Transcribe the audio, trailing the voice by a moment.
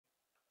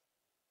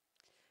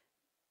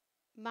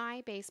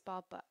My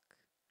baseball book.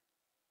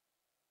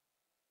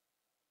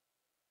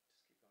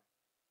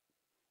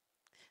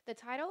 The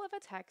title of a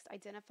text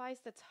identifies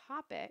the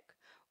topic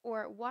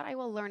or what I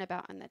will learn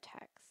about in the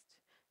text.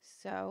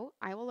 So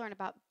I will learn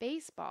about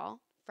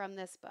baseball from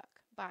this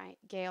book by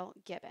Gail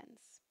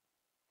Gibbons.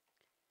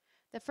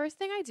 The first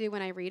thing I do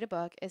when I read a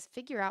book is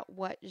figure out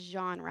what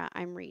genre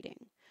I'm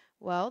reading.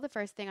 Well, the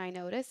first thing I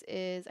notice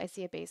is I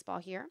see a baseball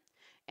here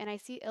and I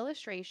see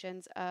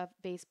illustrations of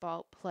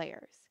baseball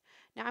players.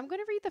 Now I'm going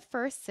to read the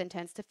first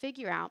sentence to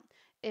figure out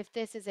if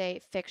this is a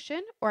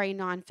fiction or a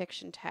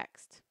nonfiction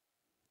text.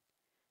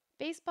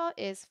 Baseball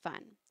is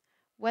fun,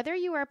 whether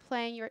you are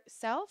playing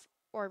yourself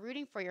or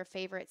rooting for your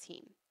favorite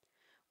team.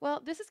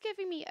 Well, this is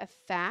giving me a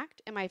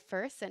fact in my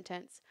first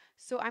sentence,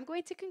 so I'm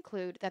going to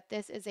conclude that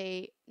this is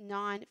a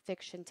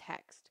nonfiction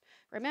text.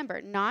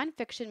 Remember,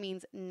 nonfiction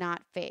means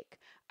not fake.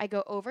 I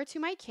go over to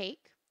my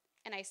cake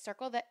and I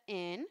circle the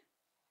N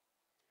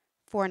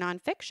for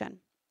nonfiction.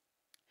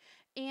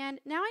 And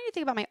now I need to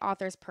think about my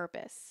author's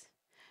purpose: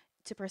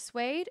 to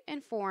persuade,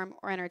 inform,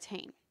 or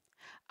entertain.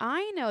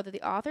 I know that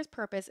the author's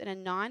purpose in a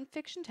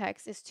nonfiction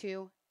text is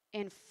to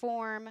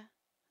inform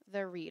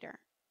the reader.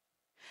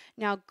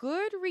 Now,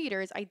 good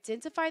readers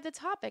identify the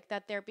topic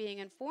that they're being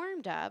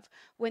informed of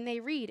when they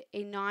read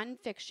a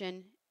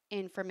nonfiction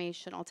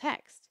informational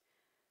text.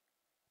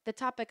 The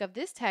topic of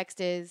this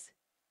text is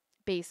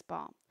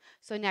baseball.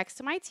 So next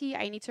to my T,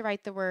 I need to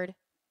write the word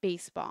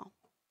baseball.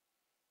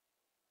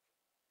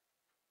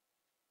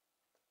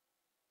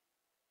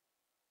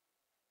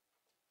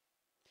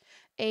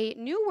 A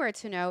new word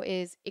to know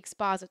is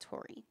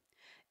expository.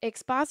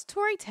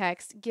 Expository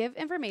texts give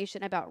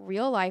information about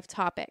real life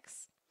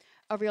topics.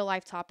 A real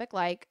life topic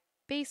like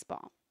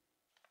baseball.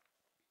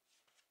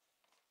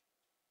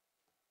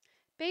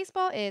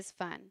 Baseball is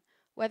fun,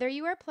 whether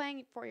you are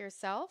playing for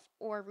yourself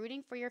or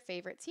rooting for your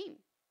favorite team.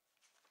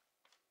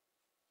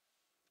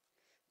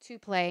 To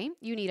play,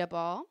 you need a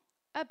ball,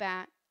 a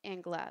bat,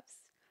 and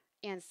gloves,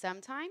 and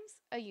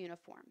sometimes a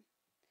uniform.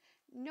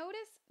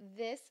 Notice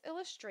this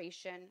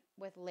illustration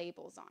with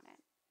labels on it.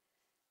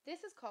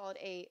 This is called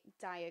a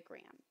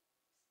diagram.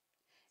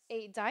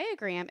 A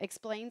diagram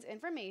explains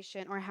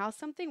information or how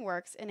something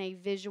works in a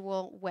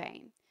visual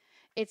way.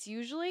 It's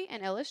usually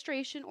an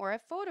illustration or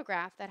a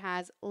photograph that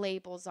has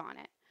labels on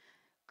it.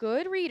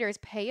 Good readers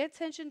pay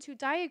attention to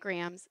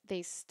diagrams,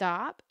 they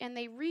stop and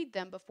they read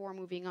them before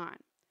moving on.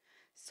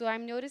 So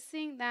I'm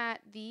noticing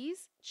that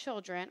these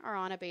children are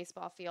on a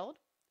baseball field.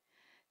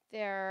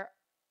 They're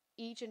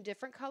each in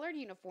different colored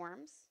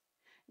uniforms.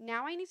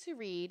 Now I need to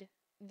read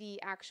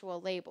the actual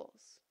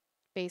labels.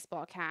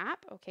 Baseball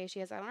cap, okay,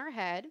 she has that on her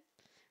head.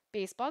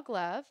 Baseball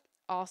glove,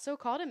 also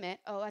called a mitt.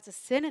 Oh, that's a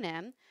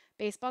synonym.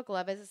 Baseball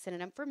glove is a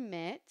synonym for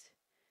mitt.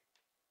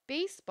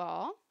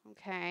 Baseball,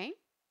 okay.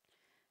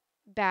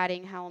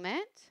 Batting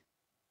helmet,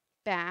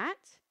 bat.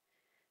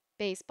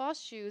 Baseball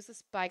shoes, the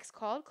spikes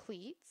called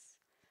cleats.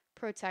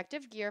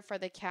 Protective gear for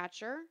the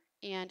catcher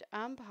and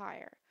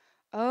umpire.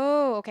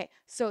 Oh, okay.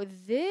 So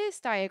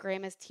this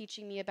diagram is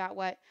teaching me about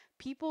what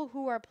people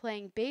who are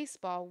playing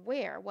baseball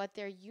wear, what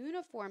their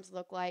uniforms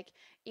look like,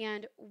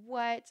 and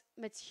what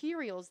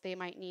materials they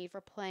might need for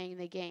playing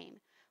the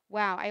game.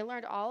 Wow, I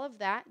learned all of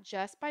that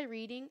just by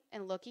reading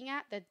and looking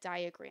at the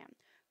diagram.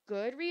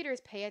 Good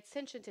readers pay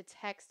attention to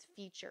text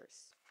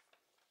features.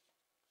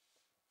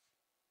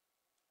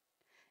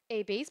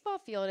 A baseball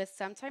field is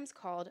sometimes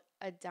called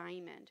a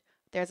diamond.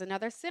 There's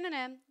another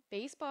synonym.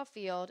 Baseball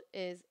field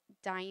is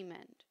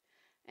diamond.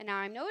 And now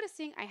I'm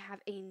noticing I have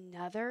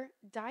another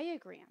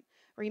diagram.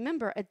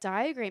 Remember, a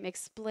diagram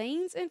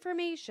explains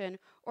information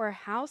or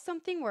how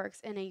something works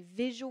in a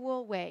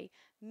visual way,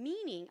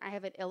 meaning I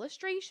have an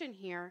illustration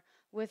here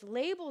with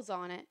labels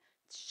on it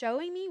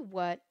showing me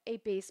what a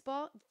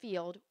baseball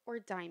field or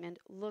diamond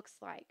looks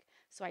like.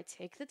 So I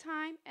take the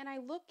time and I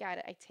look at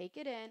it, I take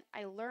it in,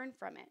 I learn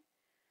from it.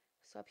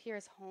 So up here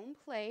is home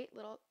plate,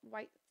 little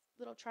white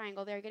little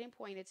triangle there getting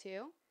pointed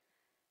to.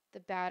 The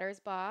batter's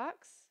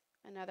box,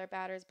 another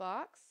batter's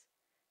box.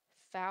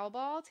 Foul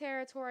ball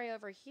territory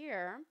over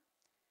here.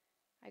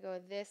 I go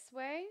this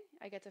way,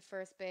 I get to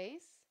first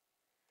base.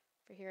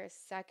 For here is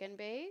second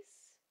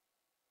base,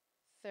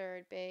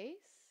 third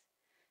base.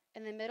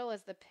 In the middle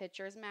is the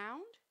pitcher's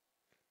mound.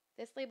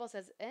 This label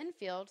says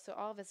infield, so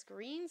all this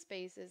green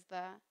space is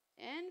the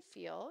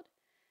infield.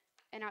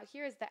 And out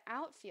here is the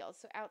outfield.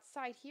 So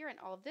outside here and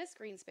all this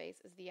green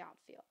space is the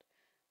outfield.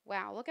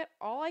 Wow, look at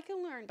all I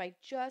can learn by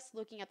just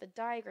looking at the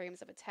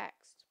diagrams of a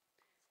text.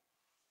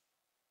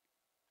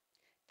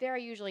 There are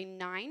usually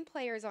 9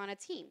 players on a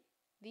team.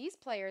 These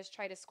players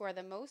try to score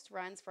the most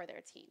runs for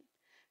their team.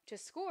 To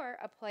score,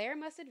 a player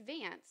must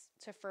advance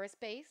to first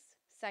base,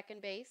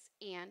 second base,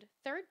 and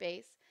third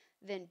base,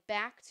 then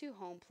back to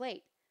home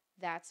plate.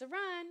 That's a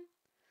run.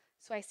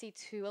 So I see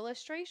 2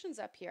 illustrations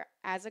up here.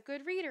 As a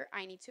good reader,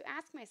 I need to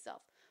ask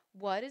myself,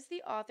 what is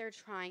the author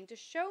trying to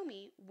show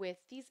me with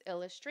these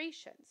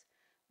illustrations?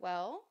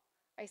 Well,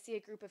 I see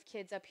a group of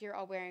kids up here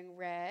all wearing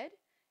red,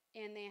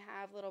 and they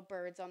have little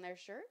birds on their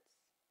shirts.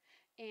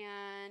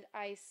 And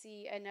I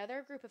see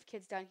another group of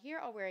kids down here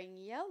all wearing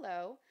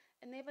yellow,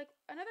 and they have like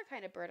another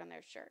kind of bird on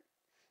their shirt.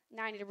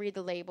 Now I need to read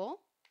the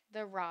label.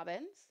 The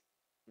robins,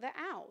 the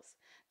owls.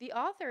 The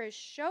author is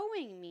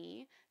showing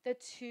me the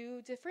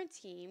two different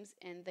teams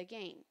in the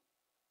game.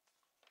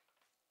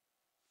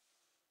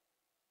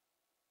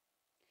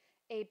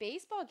 A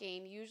baseball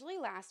game usually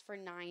lasts for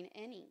 9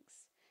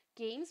 innings.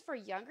 Games for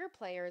younger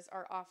players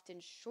are often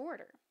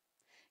shorter.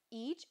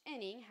 Each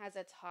inning has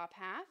a top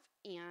half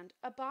and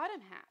a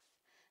bottom half.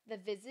 The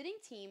visiting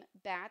team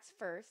bats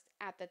first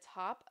at the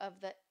top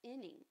of the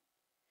inning.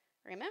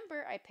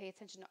 Remember, I pay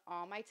attention to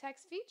all my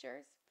text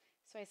features.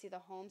 So I see the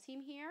home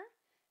team here,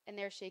 and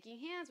they're shaking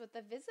hands with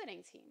the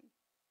visiting team.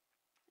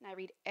 And I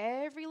read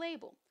every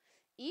label.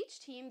 Each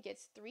team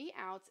gets 3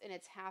 outs in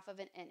its half of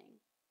an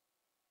inning.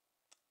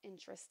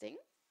 Interesting.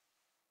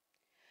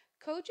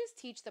 Coaches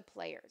teach the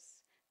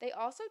players. They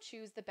also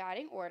choose the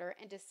batting order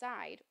and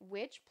decide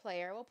which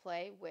player will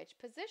play which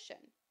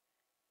position.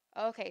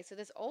 Okay, so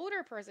this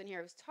older person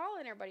here who's taller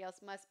than everybody else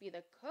must be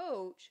the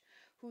coach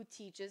who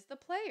teaches the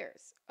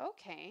players.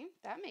 Okay,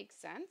 that makes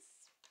sense.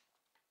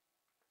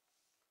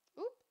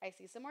 Oop, I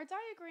see some more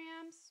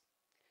diagrams.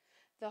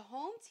 The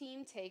home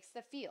team takes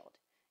the field,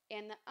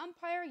 and the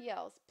umpire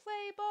yells,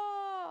 "Play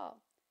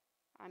ball!"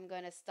 I'm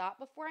going to stop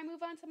before I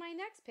move on to my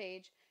next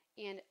page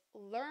and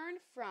learn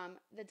from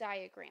the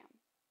diagram.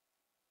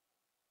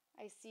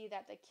 I see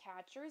that the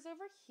catcher is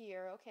over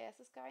here. Okay, that's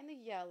this guy in the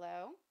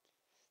yellow.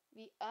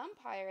 The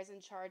umpire is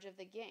in charge of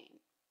the game.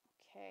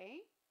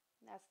 Okay,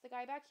 that's the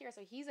guy back here,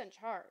 so he's in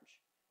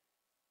charge.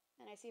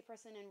 And I see a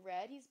person in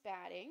red, he's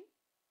batting.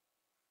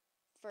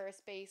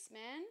 First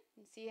baseman,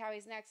 and see how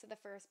he's next to the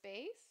first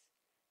base.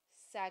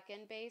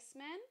 Second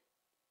baseman.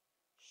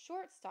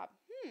 Shortstop.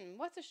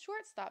 What's a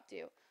shortstop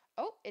do?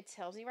 Oh, it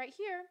tells me right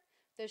here.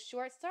 The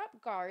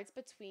shortstop guards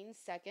between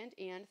second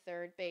and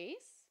third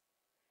base.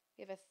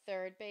 We have a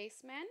third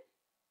baseman,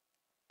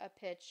 a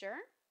pitcher,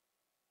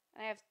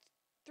 and I have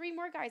 3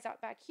 more guys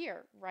out back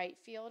here. Right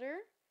fielder,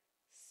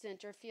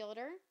 center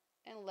fielder,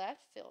 and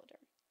left fielder.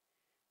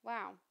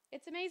 Wow,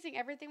 it's amazing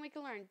everything we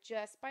can learn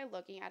just by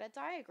looking at a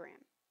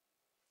diagram.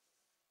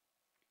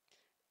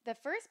 The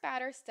first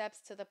batter steps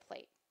to the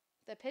plate.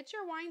 The pitcher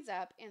winds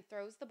up and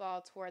throws the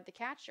ball toward the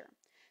catcher.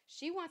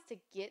 She wants to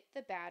get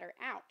the batter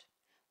out.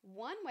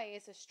 One way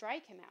is to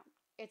strike him out.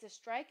 It's a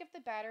strike if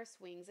the batter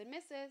swings and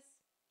misses.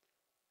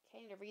 Okay,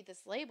 I need to read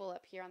this label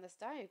up here on this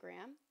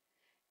diagram.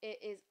 It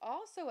is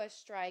also a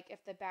strike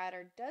if the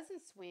batter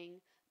doesn't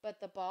swing, but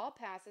the ball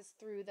passes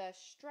through the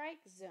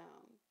strike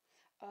zone.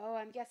 Oh,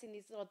 I'm guessing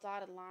these little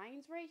dotted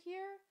lines right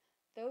here,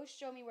 those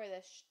show me where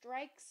the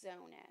strike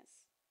zone is.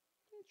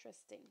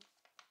 Interesting.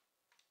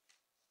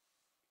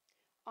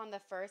 On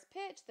the first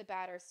pitch, the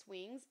batter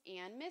swings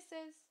and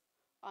misses.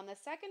 On the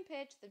second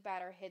pitch, the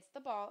batter hits the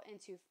ball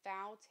into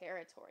foul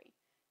territory.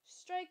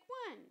 Strike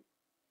 1.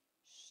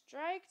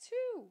 Strike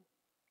 2.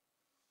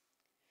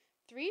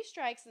 3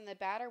 strikes and the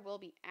batter will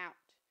be out,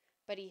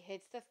 but he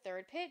hits the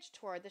third pitch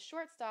toward the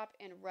shortstop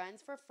and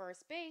runs for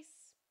first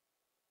base.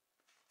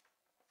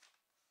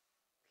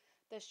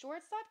 The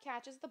shortstop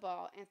catches the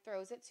ball and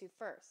throws it to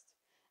first.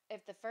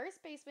 If the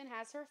first baseman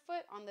has her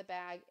foot on the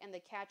bag and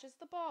catches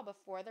the ball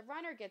before the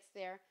runner gets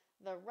there,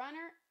 the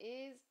runner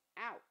is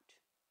out.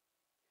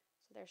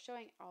 So they're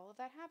showing all of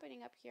that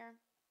happening up here.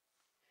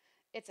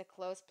 It's a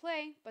close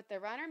play, but the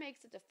runner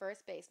makes it to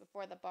first base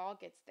before the ball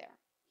gets there.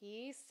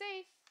 He's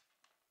safe.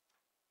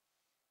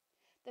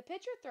 The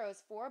pitcher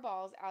throws 4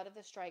 balls out of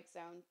the strike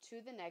zone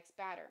to the next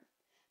batter.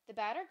 The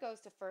batter goes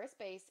to first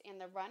base and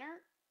the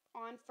runner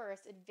on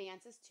first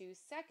advances to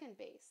second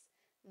base.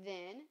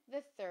 Then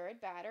the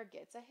third batter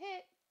gets a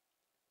hit.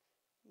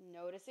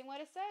 Noticing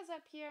what it says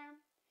up here.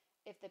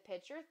 If the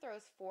pitcher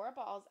throws 4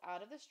 balls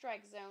out of the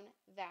strike zone,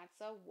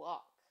 that's a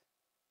walk.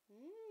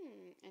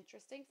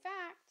 Interesting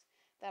fact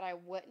that I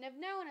wouldn't have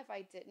known if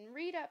I didn't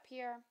read up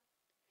here.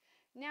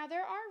 Now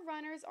there are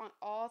runners on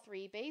all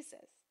 3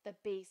 bases. The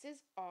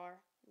bases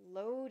are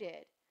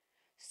loaded.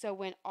 So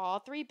when all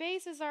 3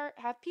 bases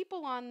have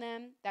people on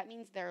them, that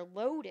means they're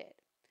loaded.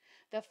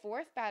 The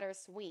 4th batter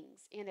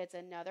swings, and it's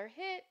another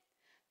hit.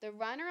 The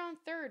runner on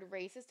third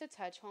races to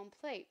touch home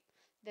plate.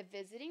 The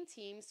visiting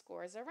team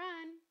scores a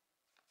run.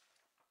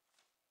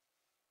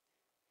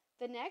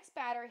 The next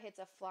batter hits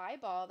a fly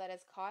ball that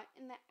is caught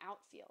in the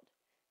outfield.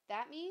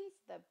 That means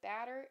the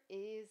batter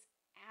is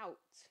out.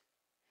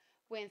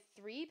 When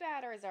 3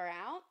 batters are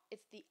out,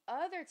 it's the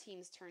other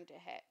team's turn to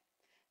hit.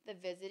 The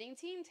visiting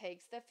team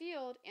takes the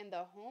field, and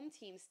the home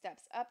team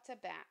steps up to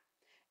bat.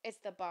 It's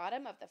the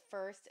bottom of the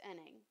first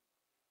inning.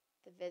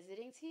 The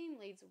visiting team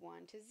leads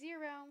 1-0.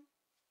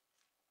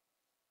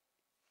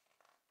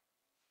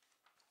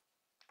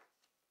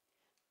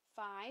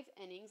 Five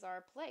innings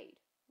are played.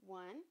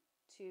 1,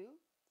 2,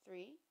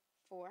 3,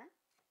 4.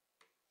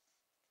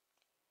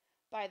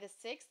 By the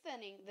 6th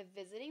inning, the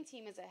visiting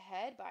team is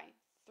ahead by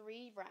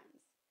 3 runs.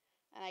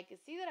 And I can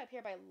see that up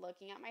here by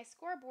looking at my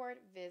scoreboard,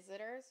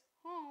 visitors,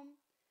 home.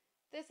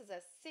 This is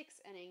a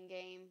 6-inning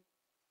game.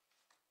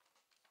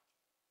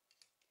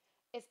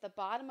 It's the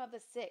bottom of the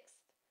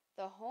 6th.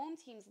 The home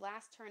team's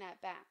last turn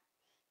at bat.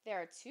 There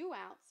are 2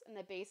 outs and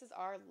the bases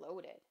are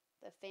loaded.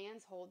 The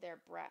fans hold their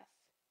breath.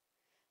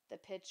 The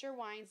pitcher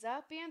winds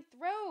up and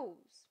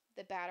throws.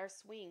 The batter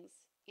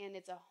swings, and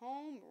it's a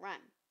home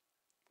run.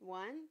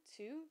 1,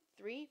 2,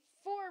 3,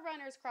 4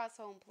 runners cross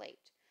home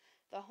plate.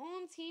 The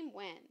home team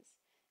wins.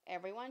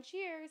 Everyone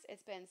cheers.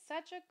 It's been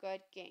such a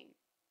good game.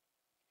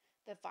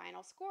 The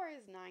final score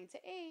is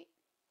 9-8.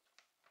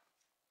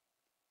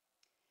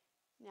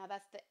 Now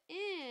that's the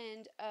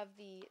end of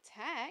the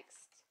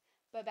text.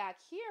 But back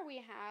here we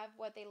have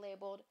what they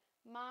labeled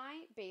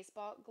My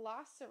Baseball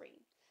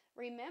Glossary.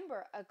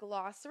 Remember, a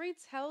glossary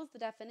tells the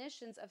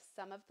definitions of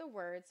some of the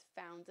words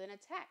found in a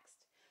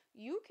text.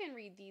 You can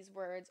read these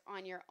words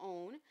on your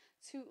own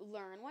to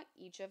learn what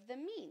each of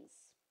them means.